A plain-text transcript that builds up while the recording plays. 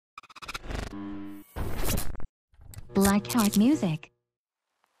Blackheart Music.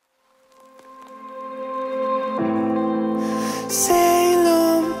 Sail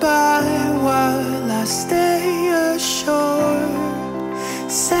on by while I stay ashore.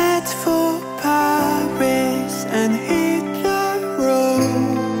 Set for Paris and hit the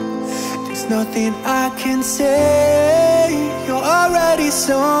road. There's nothing I can say, you're already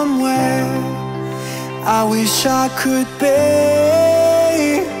somewhere. I wish I could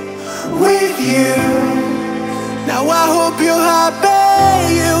be with you. Now I hope you're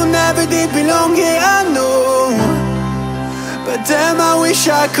happy, you never did belong here, I know. But damn, I wish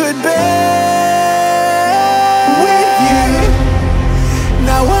I could be with you.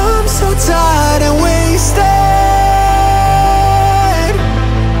 Now I'm so tired and wasted.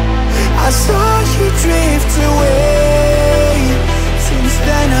 I saw you drift away. Since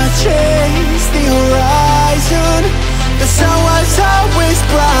then I chased the horizon. The sun was always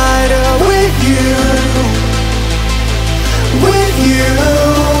brighter with you. With you,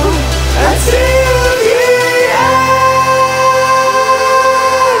 until the end.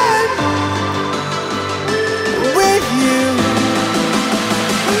 With you,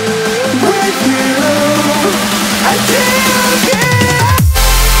 until the end.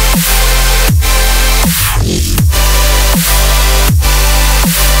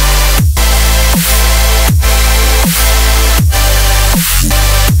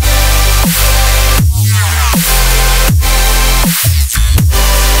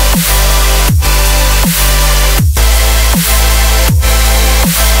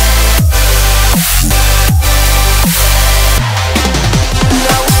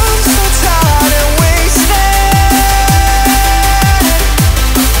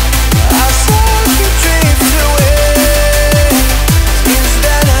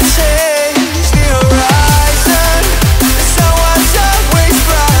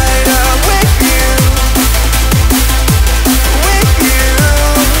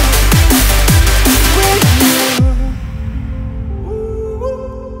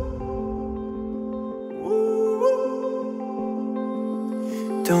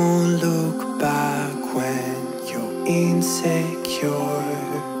 Don't look back when you're insecure.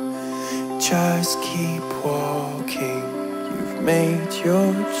 Just keep walking, you've made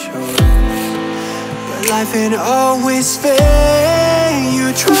your choice. But life ain't always fair,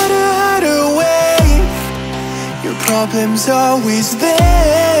 you try to hide away. Your problem's always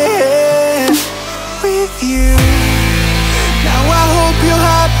there with you. Now I hope you're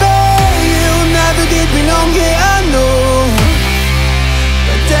happy, you never did belong here, I know.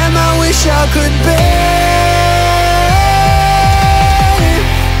 Damn, I wish I could be